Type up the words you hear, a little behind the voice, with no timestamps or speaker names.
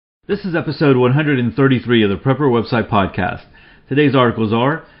This is episode 133 of the Prepper Website Podcast. Today's articles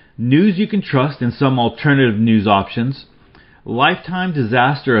are News You Can Trust and Some Alternative News Options, Lifetime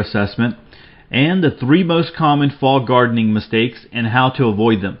Disaster Assessment, and the 3 most common fall gardening mistakes and how to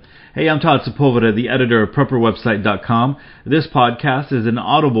avoid them. Hey, I'm Todd Sepulveda, the editor of PrepperWebsite.com. This podcast is an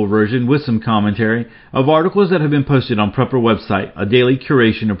audible version with some commentary of articles that have been posted on Prepper Website, a daily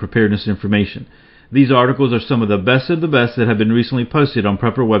curation of preparedness information. These articles are some of the best that have been recently posted on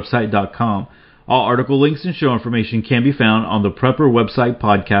PrepperWebsite.com. All article links and show information can be found on the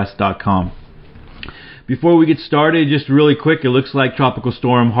PrepperWebsitePodcast.com. Before we get started, just really quick, it looks like Tropical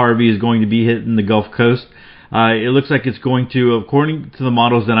Storm Harvey is going to be hitting the Gulf Coast. It looks like it's going to, according to the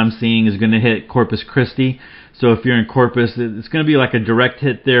models that I'm seeing, is going to hit Corpus Christi. So if you're in Corpus, it's going to be like a direct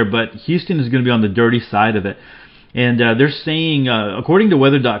hit there, but Houston is going to be on the dirty side of it. And they're saying, according to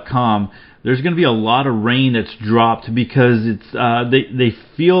weather.com, there's going to be a lot of rain that's dropped because it's they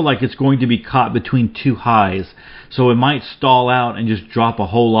feel like it's going to be caught between 2 highs. So it might stall out and just drop a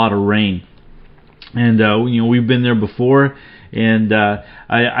whole lot of rain. And we've been there before, and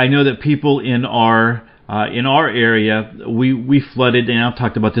I know that people in our area, we flooded, and I've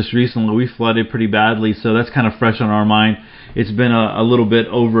talked about this recently. We flooded pretty badly, so that's kind of fresh on our mind. It's been a little bit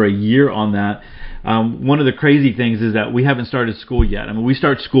over a year on that. One of the crazy things is that we haven't started school yet. I mean, we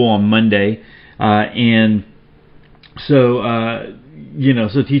start school on Monday, and so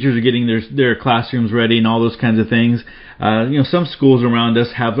teachers are getting their classrooms ready and all those kinds of things. Some schools around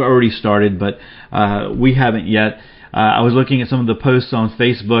us have already started, but we haven't yet. I was looking at some of the posts on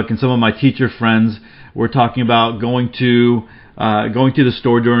Facebook, and some of my teacher friends were talking about going to the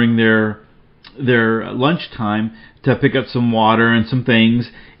store during their lunchtime to pick up some water and some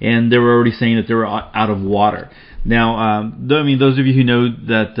things, and they were already saying that they were out of water. Now, those of you who know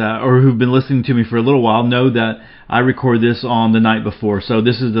that or who've been listening to me for a little while know that I record this on the night before. So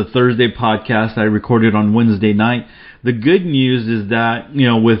this is the Thursday podcast. I recorded on Wednesday night. The good news is that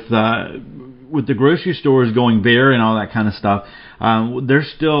with the grocery stores going bare and all that kind of stuff,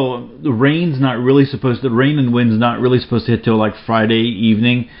 the rain and wind's not really supposed to hit till like Friday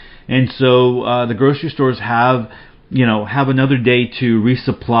evening, and so the grocery stores have another day to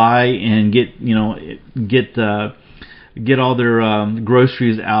resupply and get all their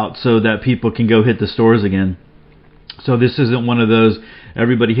groceries out so that people can go hit the stores again. So this isn't one of those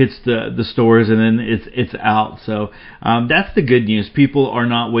everybody hits the stores and then it's out. So that's the good news. People are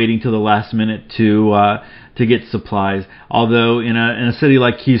not waiting till the last minute to get supplies. Although in a city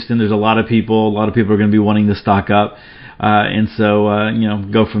like Houston, there's a lot of people are going to be wanting to stock up, and so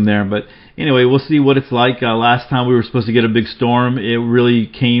go from there. But anyway, we'll see what it's like. Last time we were supposed to get a big storm, it really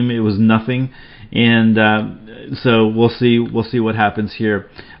came. It was nothing, and so we'll see what happens here.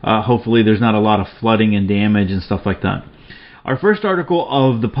 Hopefully, there's not a lot of flooding and damage and stuff like that. Our first article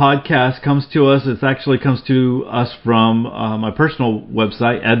of the podcast comes to us. It actually comes to us from my personal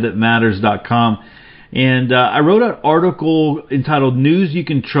website, edthatmatters.com. And I wrote an article entitled News You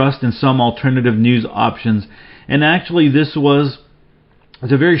Can Trust and Some Alternative News Options. And actually, it's a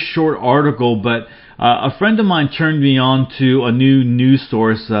very short article, but a friend of mine turned me on to a new news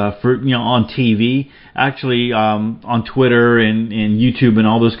source on TV, actually on Twitter and YouTube and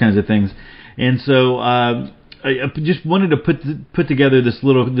all those kinds of things. And so I just wanted to put together this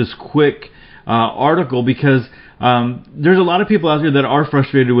quick article because there's a lot of people out there that are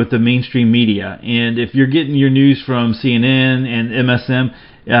frustrated with the mainstream media, and if you're getting your news from CNN and MSM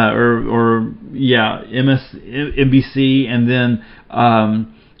NBC, and then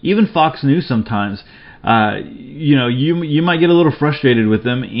even Fox News sometimes, you might get a little frustrated with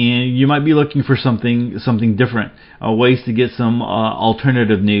them, and you might be looking for something different, ways to get some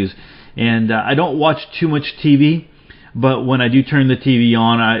alternative news. And I don't watch too much TV, but when I do turn the TV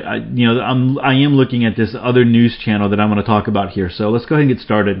on, I am looking at this other news channel that I'm going to talk about here. So let's go ahead and get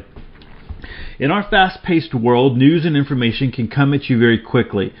started. In our fast-paced world, news and information can come at you very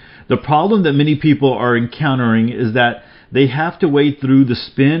quickly. The problem that many people are encountering is that they have to wade through the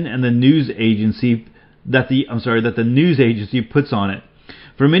spin and the news agency that the news agency puts on it.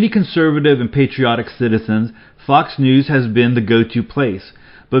 For many conservative and patriotic citizens, Fox News has been the go-to place.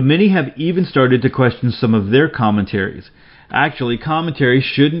 But many have even started to question some of their commentaries. Actually, commentary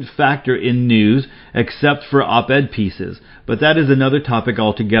shouldn't factor in news except for op-ed pieces, but that is another topic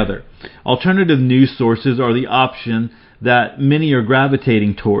altogether. Alternative news sources are the option that many are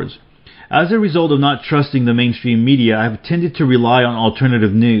gravitating towards. As a result of not trusting the mainstream media, I have tended to rely on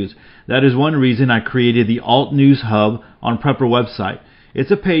alternative news. That is one reason I created the Alt News Hub on Prepper Website.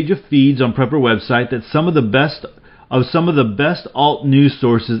 It's a page of feeds on Prepper Website that's some of the best alt news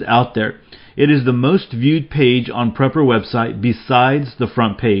sources out there. It is the most viewed page on Prepper website besides the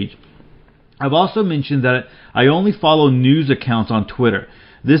front page. I've also mentioned that I only follow news accounts on Twitter.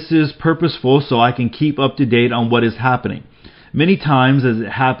 This is purposeful so I can keep up to date on what is happening. Many times, as it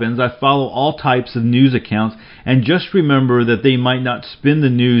happens, I follow all types of news accounts and just remember that they might not spin the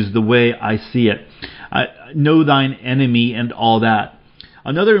news the way I see it. Know thine enemy and all that.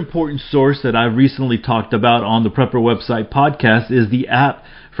 Another important source that I've recently talked about on the Prepper Website podcast is the app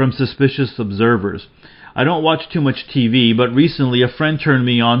from Suspicious Observers. I don't watch too much TV, but recently a friend turned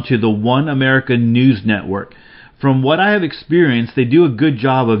me on to the One America News Network. From what I have experienced, they do a good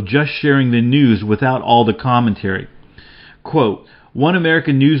job of just sharing the news without all the commentary. Quote, One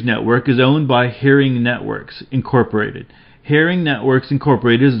American News Network is owned by Herring Networks, Incorporated. Herring Networks,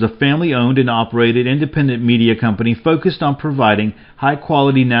 Incorporated is a family-owned and operated independent media company focused on providing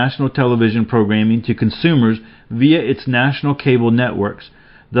high-quality national television programming to consumers via its national cable networks.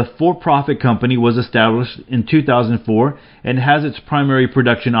 The for-profit company was established in 2004 and has its primary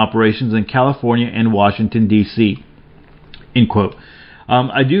production operations in California and Washington, D.C. End quote.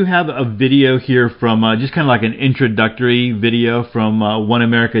 I do have a video here from just kind of like an introductory video from One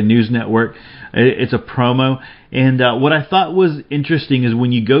America News Network. It's a promo. And what I thought was interesting is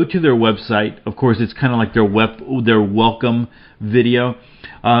when you go to their website, of course, it's kind of like their welcome video.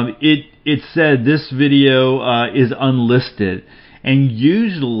 It said this video is unlisted. And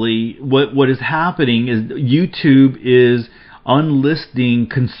usually what is happening is YouTube is unlisting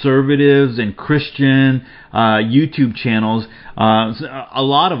conservatives and Christian YouTube channels. A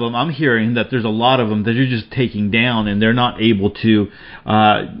lot of them, I'm hearing that there's a lot of them that you're just taking down and they're not able to,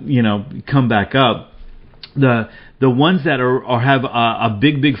 come back up. The ones that have a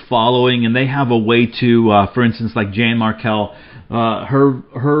big following and they have a way to, for instance, like Jan Markell,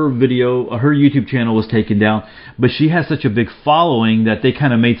 her video, her YouTube channel was taken down, but she has such a big following that they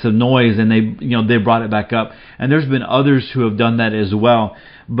kind of made some noise and they brought it back up. And there's been others who have done that as well.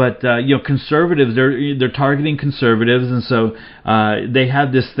 But conservatives, they're targeting conservatives, and so they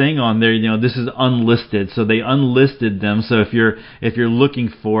have this thing on there. This is unlisted, so they unlisted them. So if you're looking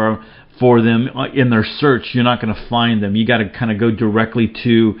for them in their search, you're not going to find them. You got to kind of go directly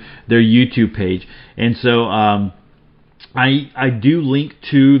to their YouTube page. And so I do link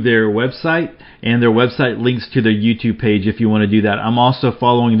to their website, and their website links to their YouTube page if you want to do that. I'm also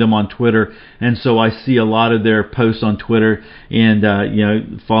following them on Twitter, and so I see a lot of their posts on Twitter,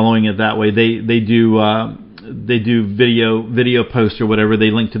 and following it that way. They do video posts or whatever.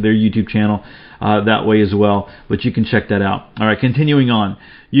 They link to their YouTube channel that way as well, but you can check that out. All right, continuing on.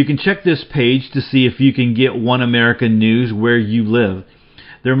 You can check this page to see if you can get One America News where you live.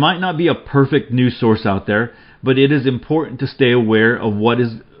 There might not be a perfect news source out there, but it is important to stay aware of what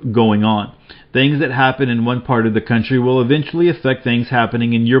is going on. Things that happen in one part of the country will eventually affect things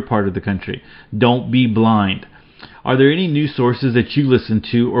happening in your part of the country. Don't be blind. Are there any news sources that you listen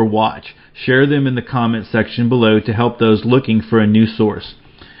to or watch? Share them in the comment section below to help those looking for a news source.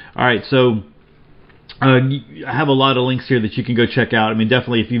 All right, so I have a lot of links here that you can go check out. I mean,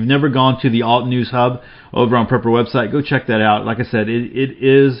 definitely, if you've never gone to the Alt News Hub over on Prepper website, go check that out. Like I said, it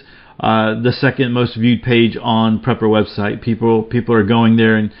is the second most viewed page on Prepper website. People are going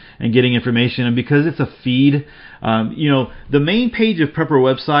there and getting information, and because it's a feed, the main page of Prepper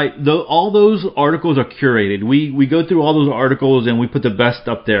website, all those articles are curated. We go through all those articles and we put the best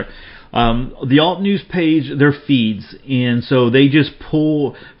up there. The Alt News page, they're feeds, and so they just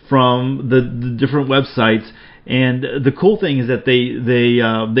pull from the different websites. And the cool thing is that they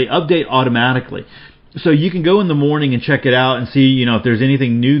update automatically. So you can go in the morning and check it out and see, if there's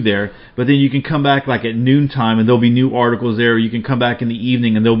anything new there. But then you can come back like at noontime and there'll be new articles there. Or you can come back in the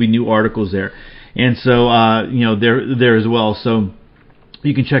evening and there'll be new articles there. And so, they're there as well. So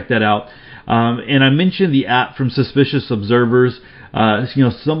you can check that out. And I mentioned the app from Suspicious Observers.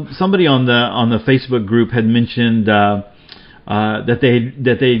 Somebody on the Facebook group had mentioned that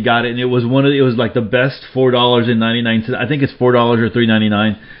they got it, and it was like the best $4.99. I think it's $4 or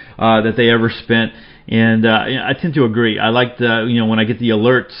 $3.99 that they ever spent. And I tend to agree. I like when I get the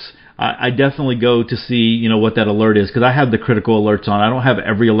alerts, I definitely go to see what that alert is, because I have the critical alerts on. I don't have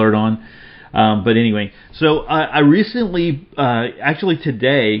every alert on, but anyway. So I recently, actually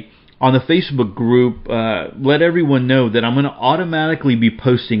today, on the Facebook group, let everyone know that I'm going to automatically be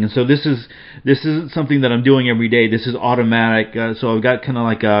posting. And so this isn't something that I'm doing every day. This is automatic. So I've got kind of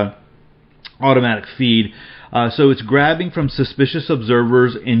like a automatic feed. So it's grabbing from Suspicious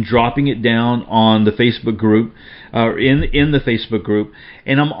Observers and dropping it down on the Facebook group, in the Facebook group.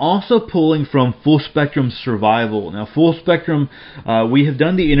 And I'm also pulling from Full Spectrum Survival. Now, Full Spectrum, we have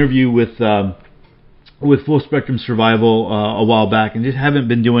done the interview with with Full Spectrum Survival a while back, and just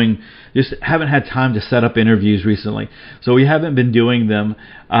haven't had time to set up interviews recently. So we haven't been doing them.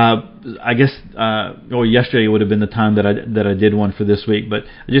 I guess yesterday would have been the time that I did one for this week, but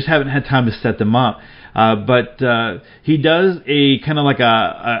I just haven't had time to set them up. But he does a kind of like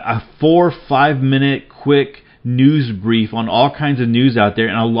a 4 or 5 minute quick news brief on all kinds of news out there,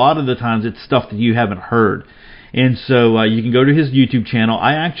 and a lot of the times it's stuff that you haven't heard. And so you can go to his YouTube channel.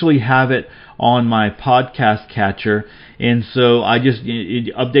 I actually have it on my podcast catcher, and so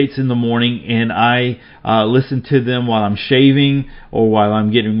it updates in the morning, and I listen to them while I'm shaving or while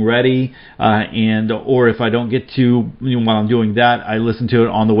I'm getting ready, or if I don't get to while I'm doing that, I listen to it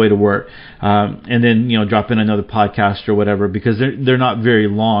on the way to work, and then drop in another podcast or whatever, because they're not very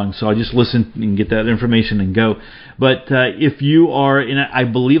long, so I just listen and get that information and go. But if you are I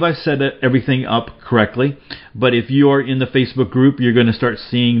believe I set everything up correctly, but if you are in the Facebook group, you're going to start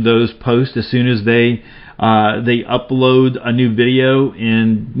seeing those posts as soon as they upload a new video,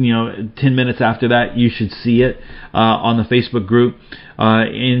 and 10 minutes after that you should see it on the Facebook group,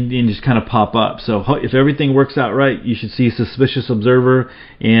 and just kind of pop up. So if everything works out right, you should see Suspicious Observer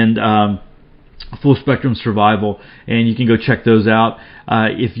and Full Spectrum Survival, and you can go check those out.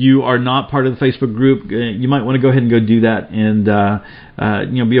 If you are not part of the Facebook group, you might want to go ahead and go do that,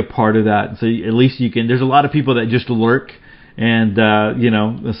 and be a part of that. So at least you can. There's a lot of people that just lurk, and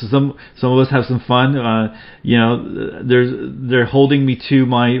some of us have some fun. They're holding me to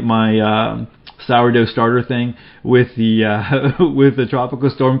my sourdough starter thing with the with the tropical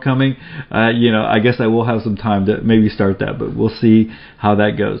storm coming. I guess I will have some time to maybe start that, but we'll see how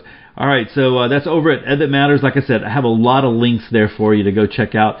that goes. All right, so that's over at Ed That Matters. Like I said, I have a lot of links there for you to go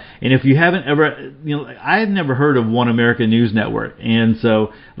check out. And if you haven't ever, I had never heard of One American News Network. And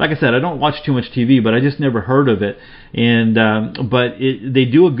so, like I said, I don't watch too much TV, but I just never heard of it. And but they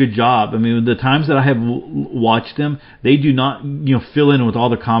do a good job. I mean, the times that I have watched them, they do not fill in with all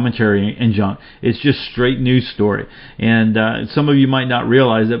the commentary and junk. It's just straight news story. And some of you might not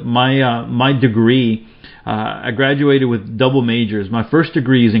realize that my degree. I graduated with double majors. My first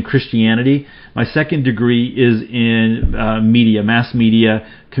degree is in Christianity. My second degree is in mass media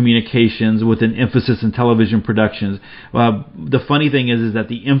communications, with an emphasis in television productions. The funny thing is that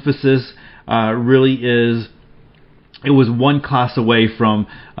the emphasis really is. It was one class away from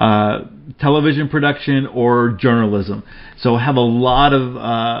television production or journalism. So I have a lot of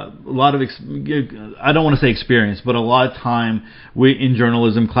I don't want to say experience, but a lot of time in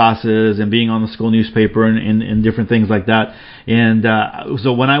journalism classes and being on the school newspaper and different things like that. And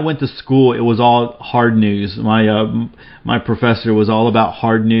so when I went to school, it was all hard news. My professor was all about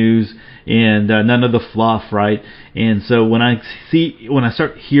hard news and none of the fluff, right? And so when I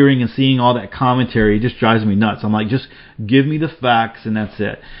start hearing and seeing all that commentary, it just drives me nuts. I'm like, just give me the facts and that's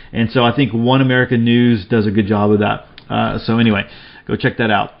it. And so I think One American News does a good job of that. So anyway, go check that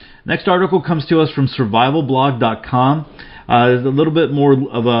out. Next article comes to us from survivalblog.com. There's a little bit more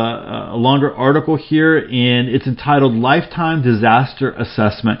of a longer article here, and it's entitled Lifetime Disaster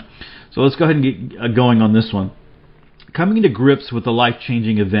Assessment. So let's go ahead and get going on this one. Coming to grips with a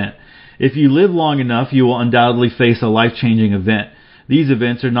life-changing event. If you live long enough, you will undoubtedly face a life-changing event. These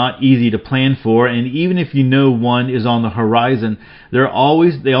events are not easy to plan for, and even if you know one is on the horizon, they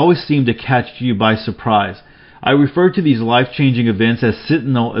always seem to catch you by surprise. I refer to these life-changing events as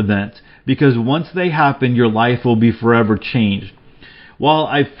sentinel events, because once they happen, your life will be forever changed. While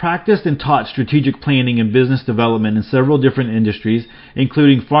I've practiced and taught strategic planning and business development in several different industries,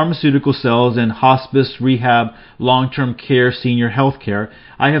 including pharmaceutical sales and hospice, rehab, long-term care, senior health care,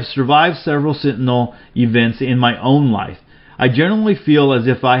 I have survived several sentinel events in my own life. I generally feel as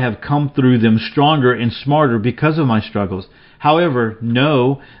if I have come through them stronger and smarter because of my struggles. However,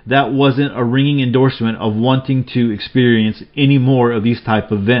 no, that wasn't a ringing endorsement of wanting to experience any more of these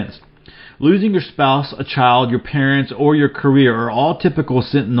type of events. Losing your spouse, a child, your parents, or your career are all typical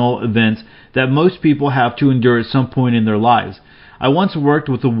sentinel events that most people have to endure at some point in their lives. I once worked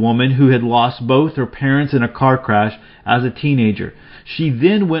with a woman who had lost both her parents in a car crash as a teenager. She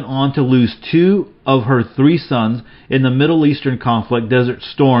then went on to lose 2 of her 3 sons in the Middle Eastern conflict Desert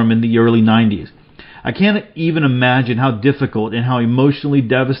Storm in the early 90s. I can't even imagine how difficult and how emotionally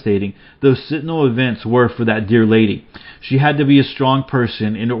devastating those sentinel events were for that dear lady. She had to be a strong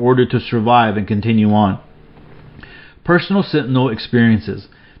person in order to survive and continue on. Personal sentinel experiences.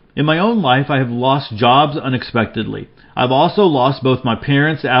 In my own life, I have lost jobs unexpectedly. I've also lost both my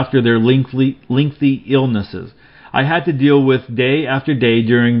parents after their lengthy illnesses. I had to deal with day after day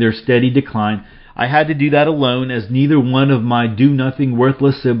during their steady decline. I had to do that alone, as neither one of my do-nothing,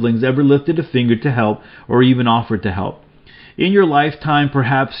 worthless siblings ever lifted a finger to help or even offered to help. In your lifetime,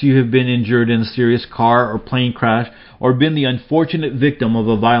 perhaps you have been injured in a serious car or plane crash, or been the unfortunate victim of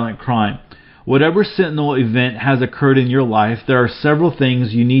a violent crime. Whatever sentinel event has occurred in your life, there are several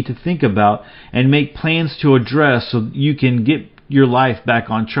things you need to think about and make plans to address so you can get your life back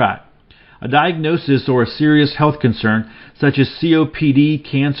on track. A diagnosis or a serious health concern, such as COPD,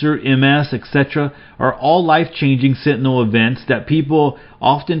 cancer, MS, etc., are all life-changing sentinel events that people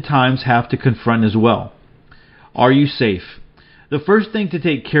oftentimes have to confront as well. Are you safe? The first thing to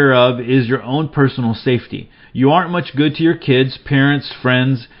take care of is your own personal safety. You aren't much good to your kids, parents,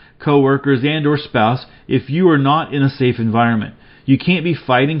 friends, co-workers, and or spouse if you are not in a safe environment. You can't be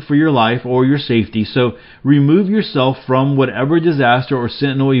fighting for your life or your safety, so remove yourself from whatever disaster or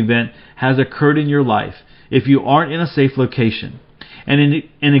sentinel event has occurred in your life if you aren't in a safe location. And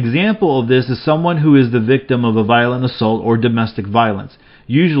an example of this is someone who is the victim of a violent assault or domestic violence,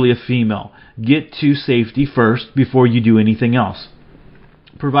 usually a female. Get to safety first before you do anything else.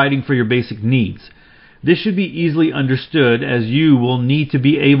 Providing for your basic needs. This should be easily understood, as you will need to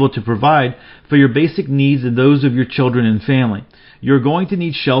be able to provide for your basic needs and those of your children and family. You're going to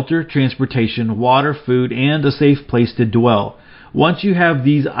need shelter, transportation, water, food, and a safe place to dwell. Once you have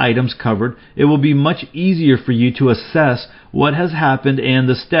these items covered, it will be much easier for you to assess what has happened and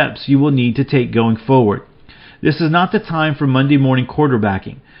the steps you will need to take going forward. This is not the time for Monday morning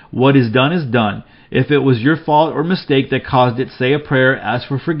quarterbacking. What is done is done. If it was your fault or mistake that caused it, say a prayer, ask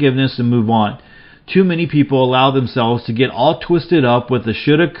for forgiveness, and move on. Too many people allow themselves to get all twisted up with the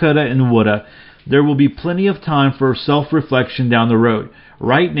shoulda, coulda, and woulda. There will be plenty of time for self-reflection down the road.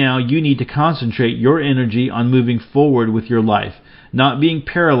 Right now, you need to concentrate your energy on moving forward with your life, not being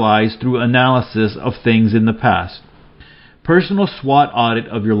paralyzed through analysis of things in the past. Personal SWOT audit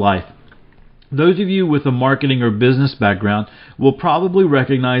of your life. Those of you with a marketing or business background will probably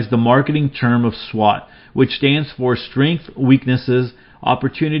recognize the marketing term of SWOT, which stands for Strengths, Weaknesses,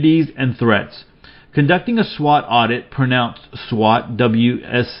 Opportunities, and Threats. Conducting a SWOT audit, pronounced SWOT,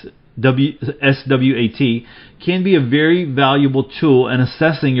 SWAT, can be a very valuable tool in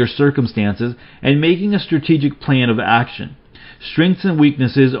assessing your circumstances and making a strategic plan of action. Strengths and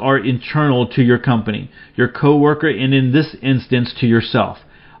weaknesses are internal to your company, your coworker, and in this instance to yourself.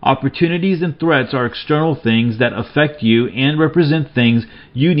 Opportunities and threats are external things that affect you and represent things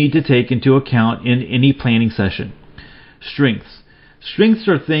you need to take into account in any planning session. Strengths. Strengths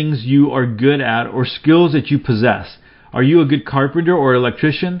are things you are good at or skills that you possess. Are you a good carpenter or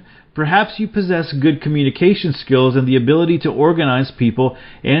electrician? Perhaps you possess good communication skills and the ability to organize people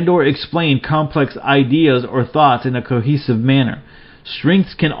and or explain complex ideas or thoughts in a cohesive manner.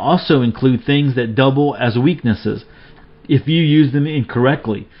 Strengths can also include things that double as weaknesses if you use them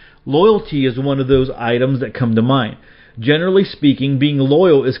incorrectly. Loyalty is one of those items that come to mind. Generally speaking, being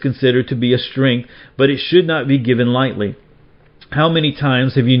loyal is considered to be a strength, but it should not be given lightly. How many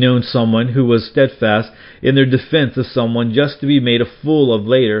times have you known someone who was steadfast in their defense of someone just to be made a fool of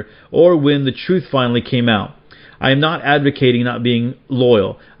later, or when the truth finally came out? I am not advocating not being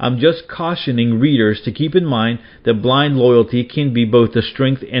loyal. I'm just cautioning readers to keep in mind that blind loyalty can be both a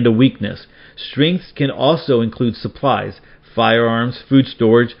strength and a weakness. Strengths can also include supplies, firearms, food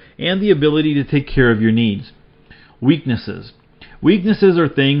storage, and the ability to take care of your needs. Weaknesses. Weaknesses are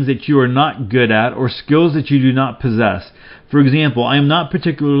things that you are not good at or skills that you do not possess. For example, I am not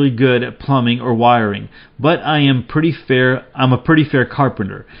particularly good at plumbing or wiring, but I'm a pretty fair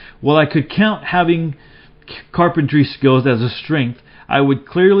carpenter. While I could count having carpentry skills as a strength, I would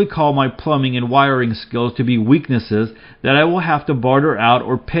clearly call my plumbing and wiring skills to be weaknesses that I will have to barter out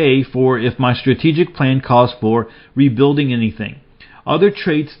or pay for if my strategic plan calls for rebuilding anything. Other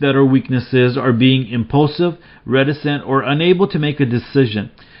traits that are weaknesses are being impulsive, reticent, or unable to make a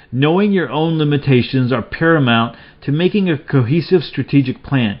decision. Knowing your own limitations are paramount to making a cohesive strategic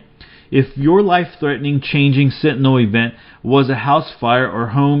plan. If your life-threatening, changing sentinel event was a house fire or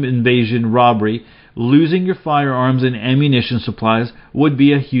home invasion robbery, losing your firearms and ammunition supplies would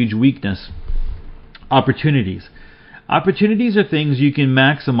be a huge weakness. Opportunities. Opportunities are things you can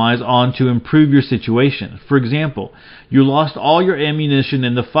maximize on to improve your situation. For example, you lost all your ammunition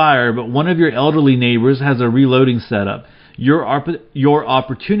in the fire, but one of your elderly neighbors has a reloading setup. Your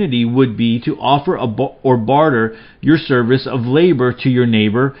opportunity would be to offer or barter your service of labor to your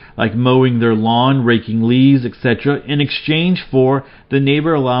neighbor, like mowing their lawn, raking leaves, etc., in exchange for the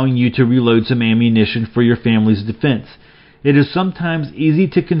neighbor allowing you to reload some ammunition for your family's defense. It is sometimes easy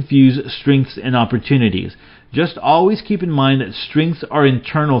to confuse strengths and opportunities. Just always keep in mind that strengths are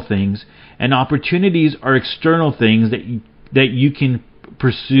internal things and opportunities are external things that you can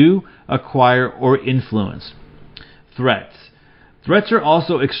pursue, acquire, or influence. Threats. Threats are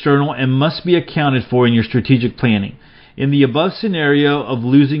also external and must be accounted for in your strategic planning. In the above scenario of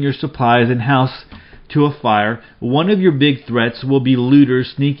losing your supplies and house to a fire, one of your big threats will be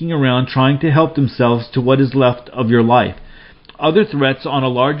looters sneaking around trying to help themselves to what is left of your life. Other threats on a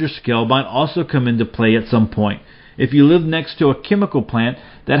larger scale might also come into play at some point. If you live next to a chemical plant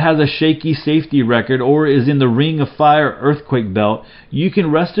that has a shaky safety record or is in the ring of fire earthquake belt, you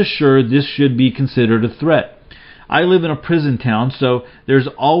can rest assured this should be considered a threat. I live in a prison town, so there's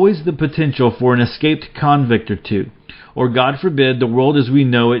always the potential for an escaped convict or two. Or God forbid, the world as we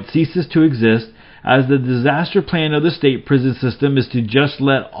know it ceases to exist, as the disaster plan of the state prison system is to just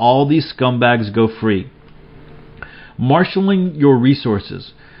let all these scumbags go free. Marshalling your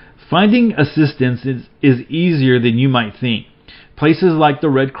resources. Finding assistance is easier than you might think. Places like the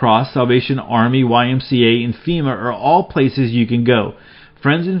Red Cross, Salvation Army, YMCA, and FEMA are all places you can go.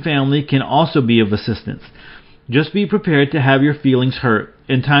 Friends and family can also be of assistance. Just be prepared to have your feelings hurt.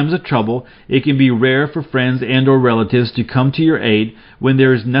 In times of trouble, it can be rare for friends and or relatives to come to your aid when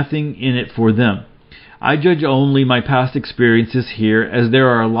there is nothing in it for them. I judge only my past experiences here, as there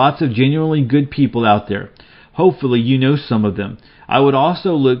are lots of genuinely good people out there. Hopefully you know some of them. I would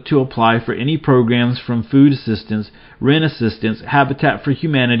also look to apply for any programs from food assistance, rent assistance, Habitat for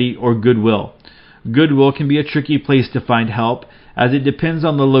Humanity, or Goodwill. Goodwill can be a tricky place to find help, as it depends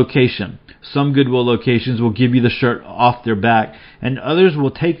on the location. Some Goodwill locations will give you the shirt off their back, and others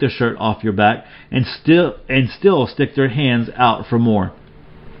will take the shirt off your back and still stick their hands out for more.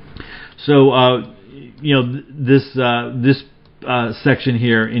 So, this section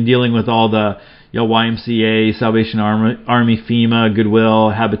here in dealing with all the YMCA, Salvation Army, FEMA, Goodwill,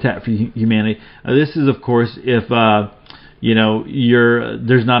 Habitat for Humanity. This is, of course, if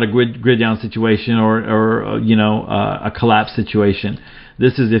there's not a grid down situation or a collapse situation.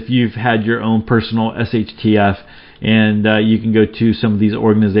 This is if you've had your own personal SHTF, and you can go to some of these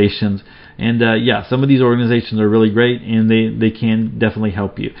organizations. And some of these organizations are really great, and they can definitely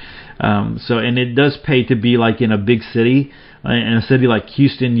help you. And it does pay to be like in a big city. In a city like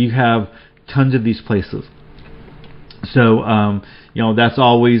Houston, you have tons of these places. So that's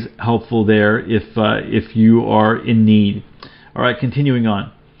always helpful there if you are in need. All right, continuing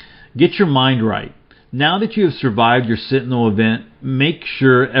on. Get your mind right. Now that you have survived your Sentinel event, make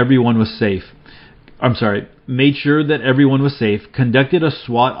sure everyone was safe. Made sure that everyone was safe, conducted a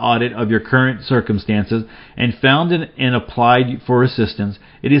SWOT audit of your current circumstances, and found and applied for assistance.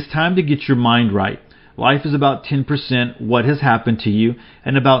 It is time to get your mind right. Life is about 10% what has happened to you,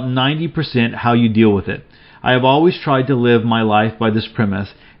 and about 90% how you deal with it. I have always tried to live my life by this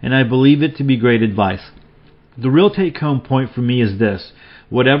premise, and I believe it to be great advice. The real take-home point for me is this.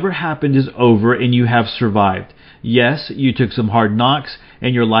 Whatever happened is over, and you have survived. Yes, you took some hard knocks,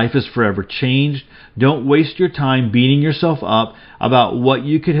 and your life is forever changed. Don't waste your time beating yourself up about what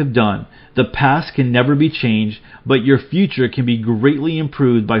you could have done. The past can never be changed, but your future can be greatly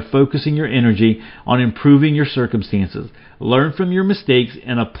improved by focusing your energy on improving your circumstances. Learn from your mistakes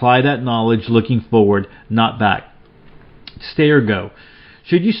and apply that knowledge looking forward, not back. Stay or go.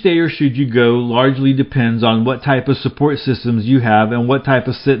 Should you stay or should you go largely depends on what type of support systems you have and what type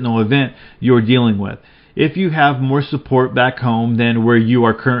of Sentinel event you're dealing with. If you have more support back home than where you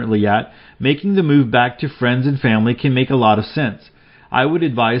are currently at, making the move back to friends and family can make a lot of sense. I would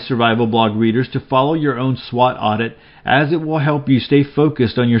advise survival blog readers to follow your own SWOT audit, as it will help you stay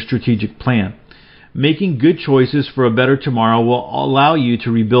focused on your strategic plan. Making good choices for a better tomorrow will allow you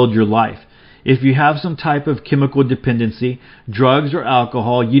to rebuild your life. If you have some type of chemical dependency, drugs or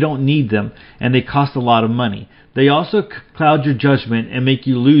alcohol, you don't need them, and they cost a lot of money. They also cloud your judgment and make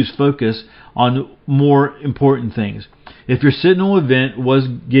you lose focus on more important things. If your Sentinel event was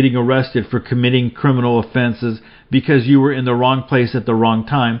getting arrested for committing criminal offenses because you were in the wrong place at the wrong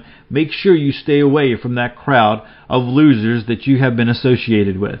time, make sure you stay away from that crowd of losers that you have been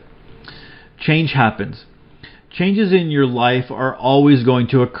associated with. Change happens. Changes in your life are always going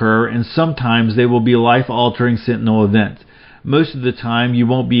to occur, and sometimes they will be life-altering Sentinel events. Most of the time, you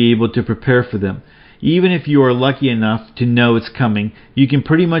won't be able to prepare for them. Even if you are lucky enough to know it's coming, you can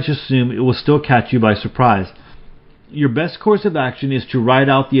pretty much assume it will still catch you by surprise. Your best course of action is to ride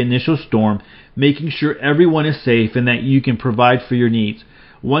out the initial storm, making sure everyone is safe and that you can provide for your needs.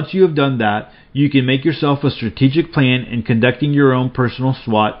 Once you have done that, you can make yourself a strategic plan in conducting your own personal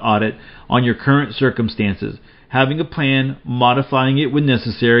SWOT audit on your current circumstances. Having a plan, modifying it when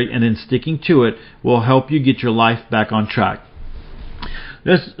necessary, and then sticking to it will help you get your life back on track.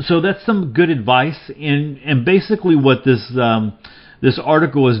 So that's some good advice, and basically what this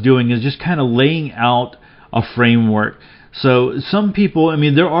article is doing is just kind of laying out a framework. So some people,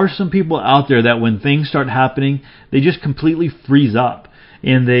 there are some people out there that when things start happening, they just completely freeze up,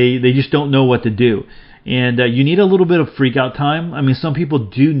 and they just don't know what to do. And you need a little bit of freak out time. I mean, some people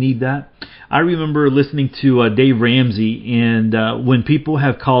do need that. I remember listening to Dave Ramsey, and when people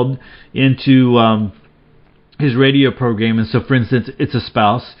have called into his radio program, and so for instance, it's a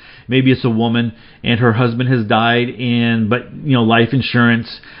spouse, maybe it's a woman, and her husband has died, but life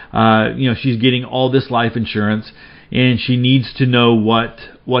insurance, she's getting all this life insurance, and she needs to know what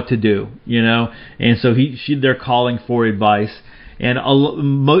to do, and so they're calling for advice. And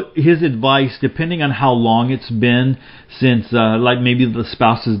his advice, depending on how long it's been since, like maybe the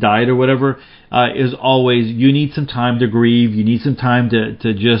spouse has died or whatever, is always, you need some time to grieve. You need some time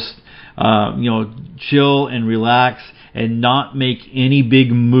to just, chill and relax and not make any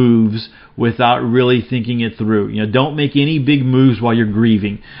big moves without really thinking it through. Don't make any big moves while you're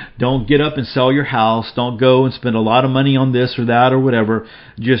grieving. Don't get up and sell your house. Don't go and spend a lot of money on this or that or whatever.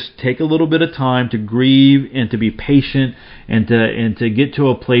 Just take a little bit of time to grieve and to be patient and to get to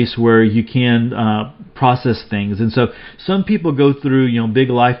a place where you can process things. And so some people go through big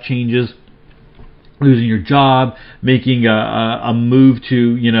life changes, losing your job, making a move to,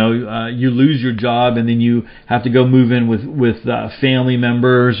 you lose your job and then you have to go move in with family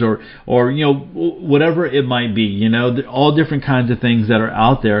members or whatever it might be, all different kinds of things that are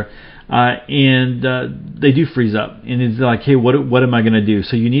out there. And they do freeze up, and it's like, hey, what am I going to do?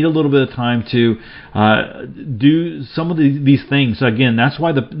 So you need a little bit of time to do some of these things. So again, that's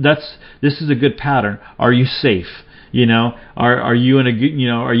why this is a good pattern. Are you safe? Are you in a good,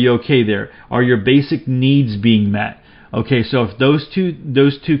 are you okay there? Are your basic needs being met? Okay, so if those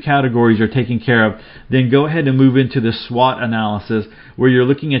two categories are taken care of, then go ahead and move into the SWOT analysis, where you're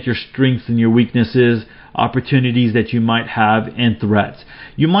looking at your strengths and your weaknesses, opportunities that you might have, and threats.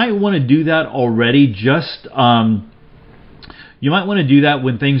 You might want to do that already. You might want to do that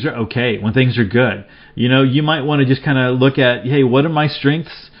when things are okay, when things are good. You might want to just kind of look at, hey, what are my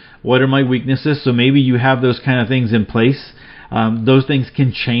strengths? What are my weaknesses? So maybe you have those kind of things in place. Those things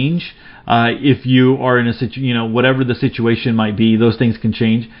can change if you are in a situation, whatever the situation might be. Those things can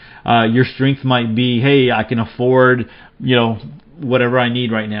change. Your strength might be, hey, I can afford, whatever I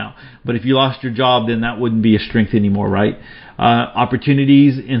need right now. But if you lost your job, then that wouldn't be a strength anymore, right?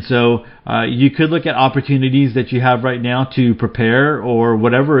 Opportunities, and so you could look at opportunities that you have right now to prepare or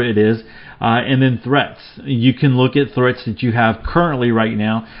whatever it is. And then threats. You can look at threats that you have currently right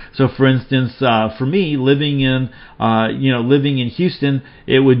now. So, for instance, for me, living in Houston,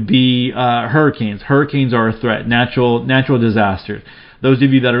 it would be hurricanes. Hurricanes are a threat, natural disasters. Those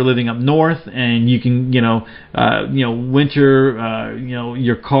of you that are living up north and you can, winter,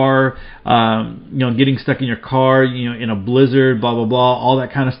 your car, getting stuck in your car, in a blizzard, blah, blah, blah, all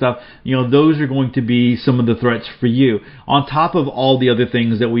that kind of stuff, those are going to be some of the threats for you. On top of all the other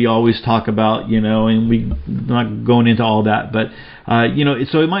things that we always talk about, and we're not going into all that, but,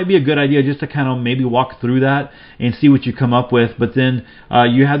 so it might be a good idea just to kind of maybe walk through that and see what you come up with. But then,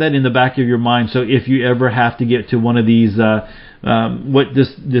 you have that in the back of your mind. So if you ever have to get to one of these, what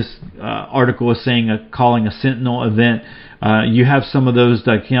this article is saying, calling a sentinel event, you have some of those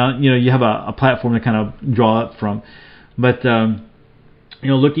that you have a platform to kind of draw up from. But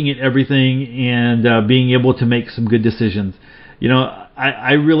looking at everything and being able to make some good decisions.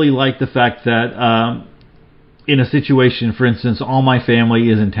 I really like the fact that in a situation, for instance, all my family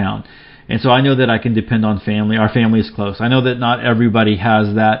is in town, and so I know that I can depend on family. Our family is close. I know that not everybody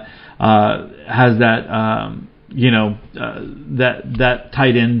has that. That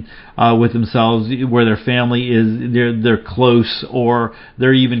tight end with themselves, where their family is, they're close, or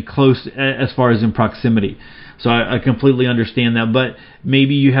they're even close as far as in proximity. So I completely understand that. But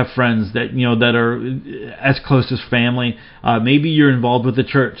maybe you have friends that that are as close as family. Maybe you're involved with the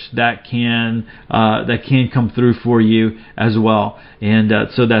church that can come through for you as well, and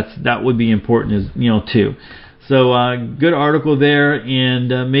so that would be important as too. So good article there,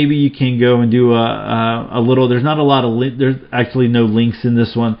 and maybe you can go and do a little. There's not a lot of there's actually no links in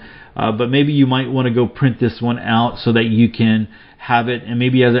this one, but maybe you might want to go print this one out so that you can have it, and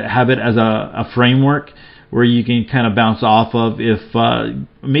maybe have it as a framework where you can kind of bounce off of. If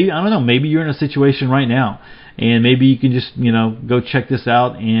maybe, I don't know, maybe you're in a situation right now, and maybe you can just go check this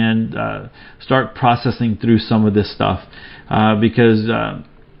out and start processing through some of this stuff, because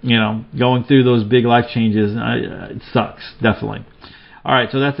going through those big life changes, it sucks, definitely. All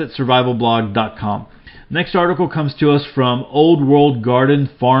right, so that's at survivalblog.com. Next article comes to us from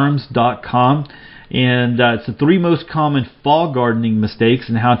oldworldgardenfarms.com, and it's the 3 most common fall gardening mistakes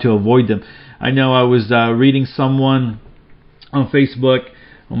and how to avoid them. I know I was reading someone on Facebook,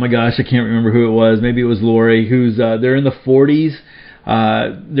 oh my gosh, I can't remember who it was, maybe it was Lori, who's they're in the 40s,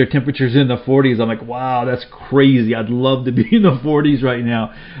 their temperatures in the 40s. I'm like, wow, that's crazy. I'd love to be in the 40s right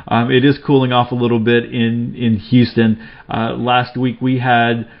now. It is cooling off a little bit in Houston. Last week we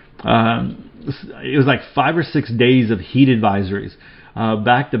had it was like 5 or 6 days of heat advisories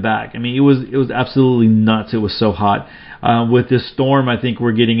back to back. I mean, it was absolutely nuts. It was so hot. With this storm, I think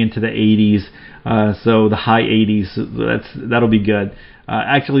we're getting into the 80s, so the high 80s. That'll be good.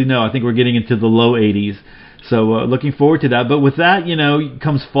 Actually, no, I think we're getting into the low 80s. So looking forward to that. But with that,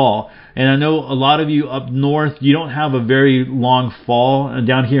 comes fall. And I know a lot of you up north, you don't have a very long fall. And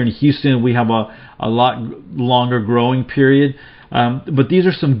down here in Houston, we have a lot longer growing period. But these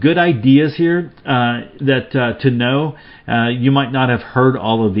are some good ideas here that to know. You might not have heard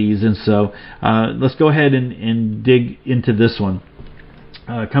all of these. And so let's go ahead and dig into this one.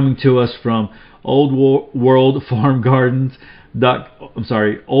 Coming to us from Old World Gardens.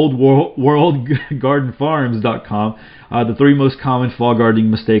 oldworldgardenfarms.com, the 3 most common fall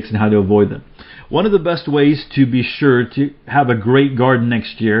gardening mistakes and how to avoid them. One of the best ways to be sure to have a great garden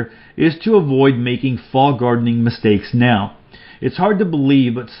next year is to avoid making fall gardening mistakes now. It's hard to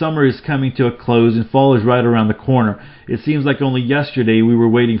believe, but summer is coming to a close and fall is right around the corner. It seems like only yesterday we were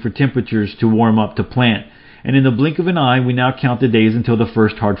waiting for temperatures to warm up to plant, and in the blink of an eye we now count the days until the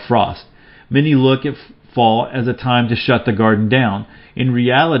first hard frost. Many look at fall as a time to shut the garden down. In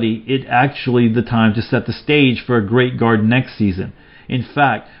reality, it's actually the time to set the stage for a great garden next season. In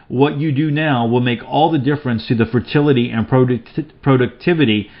fact, what you do now will make all the difference to the fertility and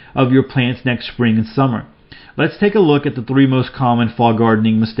productivity of your plants next spring and summer. Let's take a look at the 3 most common fall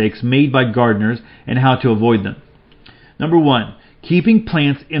gardening mistakes made by gardeners and how to avoid them. Number 1, keeping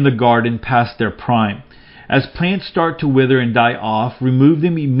plants in the garden past their prime. As plants start to wither and die off, remove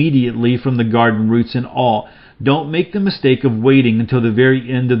them immediately from the garden, roots and all. Don't make the mistake of waiting until the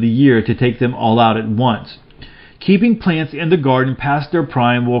very end of the year to take them all out at once. Keeping plants in the garden past their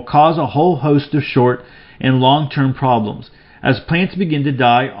prime will cause a whole host of short and long-term problems. As plants begin to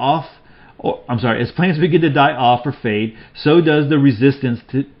die off or fade, so does the resistance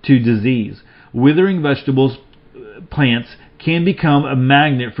to disease. Withering plants can become a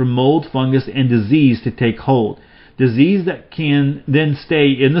magnet for mold, fungus, and disease to take hold. Disease that can then stay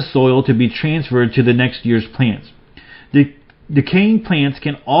in the soil to be transferred to the next year's plants. Decaying plants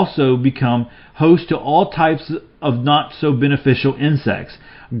can also become host to all types of not so beneficial insects.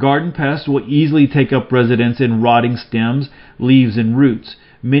 Garden pests will easily take up residence in rotting stems, leaves, and roots.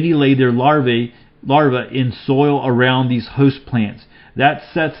 Many lay their larvae in soil around these host plants. That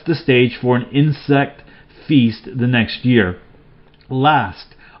sets the stage for an insect feast the next year.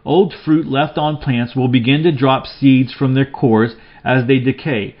 Last, old fruit left on plants will begin to drop seeds from their cores as they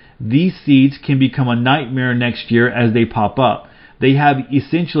decay. These seeds can become a nightmare next year as they pop up. They have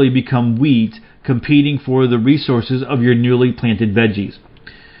essentially become weeds competing for the resources of your newly planted veggies.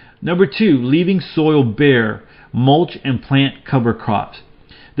 Number 2, leaving soil bare, mulch and plant cover crops.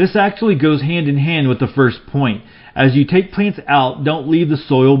 This actually goes hand in hand with the first point. As you take plants out, don't leave the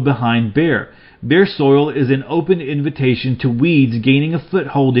soil behind bare. Bare soil is an open invitation to weeds gaining a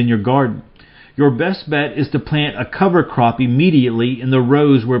foothold in your garden. Your best bet is to plant a cover crop immediately in the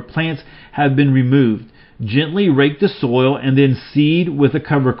rows where plants have been removed. Gently rake the soil and then seed with a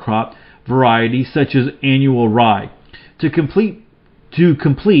cover crop variety such as annual rye. To complete,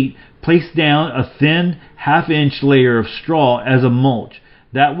 place down a thin half-inch layer of straw as a mulch.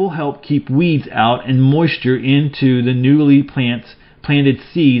 That will help keep weeds out and moisture into the newly planted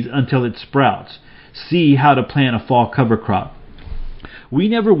seeds until it sprouts. See how to plant a fall cover crop. We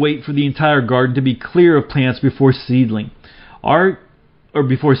never wait for the entire garden to be clear of plants before seeding. Our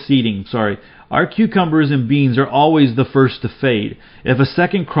cucumbers and beans are always the first to fade. If a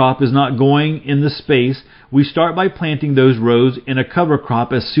second crop is not going in the space, we start by planting those rows in a cover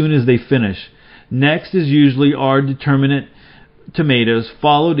crop as soon as they finish. Next is usually our determinate tomatoes,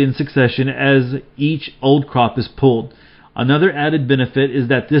 followed in succession as each old crop is pulled. Another added benefit is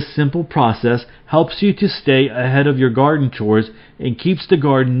that this simple process helps you to stay ahead of your garden chores and keeps the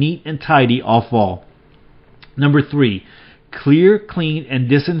garden neat and tidy all fall. Number 3, clear, clean, and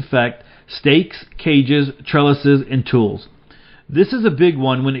disinfect stakes, cages, trellises, and tools. This is a big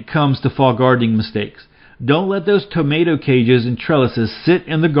one when it comes to fall gardening mistakes. Don't let those tomato cages and trellises sit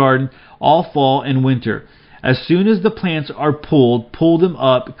in the garden all fall and winter. As soon as the plants are pulled, pull them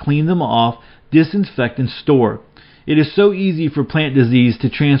up, clean them off, disinfect, and store. It is so easy for plant disease to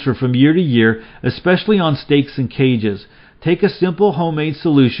transfer from year to year, especially on stakes and cages. Take a simple homemade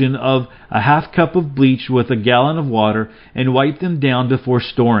solution of a half cup of bleach with a gallon of water and wipe them down before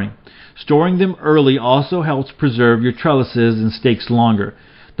storing. Storing them early also helps preserve your trellises and stakes longer.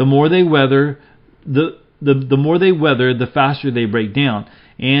 The more they weather, the the more they weather, the faster they break down,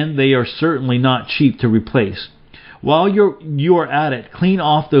 and they are certainly not cheap to replace. While you are at it, clean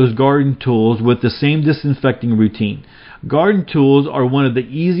off those garden tools with the same disinfecting routine. Garden tools are one of the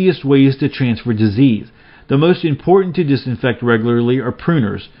easiest ways to transfer disease. The most important to disinfect regularly are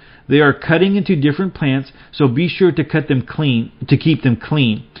pruners. They are cutting into different plants, so be sure to cut them clean to keep them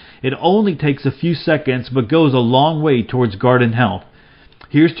clean. It only takes a few seconds, but goes a long way towards garden health.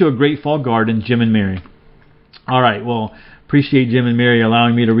 Here's to a great fall garden, Jim and Mary. All right, well, appreciate Jim and Mary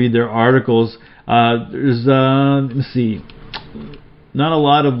allowing me to read their articles. There's, let me see, not a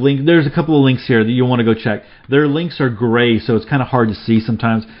lot of links. There's a couple of links here that you want to go check. Their links are gray, so it's kind of hard to see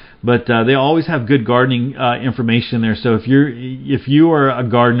sometimes. But they always have good gardening information there. So if you are a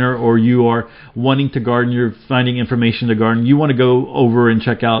gardener or you are wanting to garden, you're finding information to garden, you want to go over and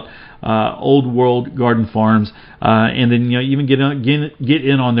check out Old World Garden Farms, and then even get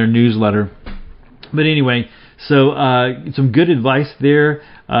in on their newsletter. But anyway, so some good advice there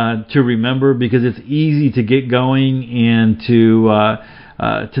to remember, because it's easy to get going and to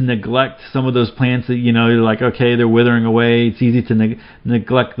neglect some of those plants that you're like, okay, they're withering away. It's easy to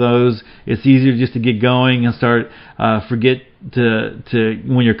neglect those. It's easier just to get going and start forget to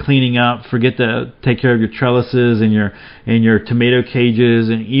when you're cleaning up, forget to take care of your trellises and your tomato cages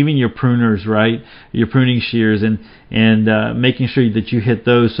and even your pruners, right? Your pruning shears, and making sure that you hit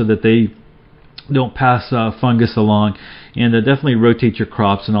those so that they don't pass fungus along, and definitely rotate your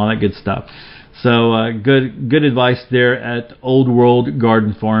crops and all that good stuff. So good advice there at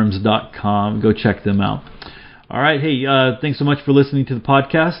oldworldgardenfarms.com. Go check them out. All right, hey, thanks so much for listening to the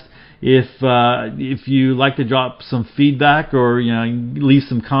podcast. If you like to drop some feedback or leave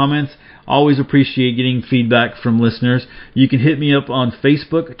some comments, always appreciate getting feedback from listeners. You can hit me up on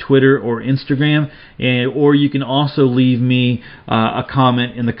Facebook, Twitter, or Instagram, or you can also leave me a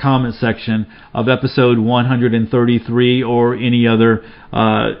comment in the comment section of episode 133 or any other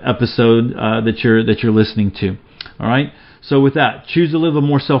episode that you're listening to. All right. So with that, choose to live a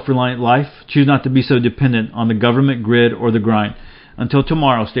more self-reliant life. Choose not to be so dependent on the government grid or the grind. Until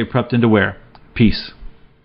tomorrow, stay prepped and aware. Peace.